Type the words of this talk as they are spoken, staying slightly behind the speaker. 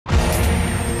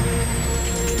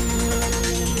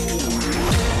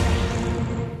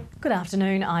Good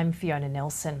afternoon, I'm Fiona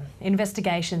Nelson.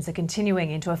 Investigations are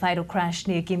continuing into a fatal crash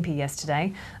near Gympie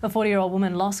yesterday. A 40-year-old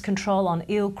woman lost control on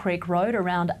Eel Creek Road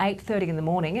around 8:30 in the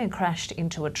morning and crashed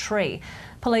into a tree.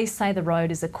 Police say the road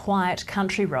is a quiet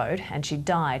country road and she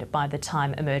died by the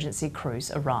time emergency crews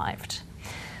arrived.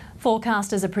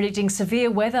 Forecasters are predicting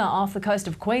severe weather off the coast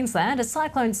of Queensland as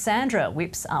Cyclone Sandra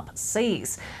whips up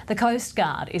seas. The Coast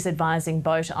Guard is advising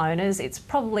boat owners it's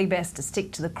probably best to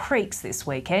stick to the creeks this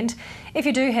weekend. If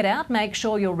you do head out, make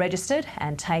sure you're registered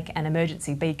and take an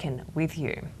emergency beacon with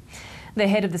you. The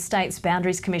head of the State's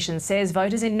Boundaries Commission says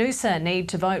voters in Noosa need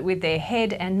to vote with their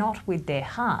head and not with their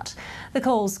heart. The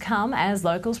calls come as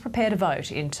locals prepare to vote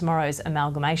in tomorrow's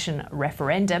amalgamation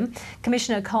referendum.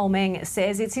 Commissioner Cole Meng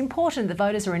says it's important that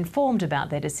voters are informed about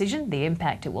their decision, the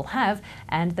impact it will have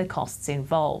and the costs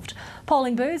involved.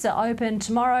 Polling booths are open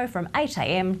tomorrow from 8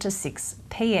 a.m. to 6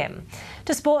 p.m.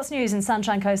 To sports news, and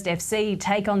Sunshine Coast FC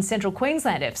take on Central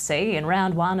Queensland FC in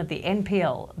round 1 of the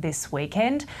NPL this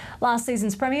weekend. Last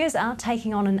season's premiers are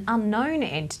taking on an unknown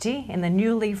entity in the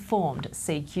newly formed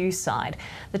CQ side.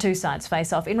 The two sides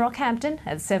face off in Rockhampton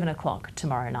at 7 o'clock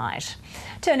tomorrow night.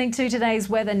 Turning to today's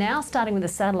weather now, starting with the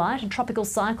satellite, a tropical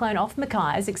cyclone off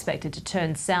Mackay is expected to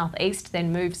turn southeast,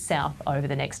 then move south over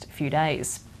the next few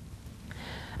days.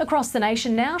 Across the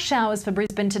nation now, showers for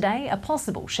Brisbane today, a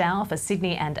possible shower for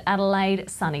Sydney and Adelaide,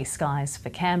 sunny skies for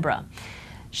Canberra.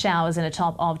 Showers in a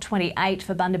top of 28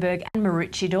 for Bundaberg and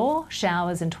Maroochydore,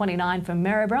 showers and 29 for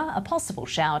Maryborough, a possible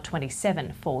shower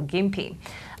 27 for Gympie.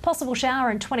 Possible shower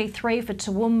and 23 for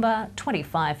Toowoomba,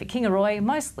 25 for Kingaroy,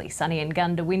 mostly sunny and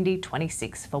Gundawindi,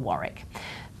 26 for Warwick.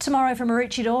 Tomorrow for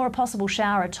Maroochydore, a possible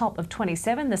shower, a top of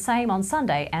 27, the same on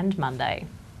Sunday and Monday.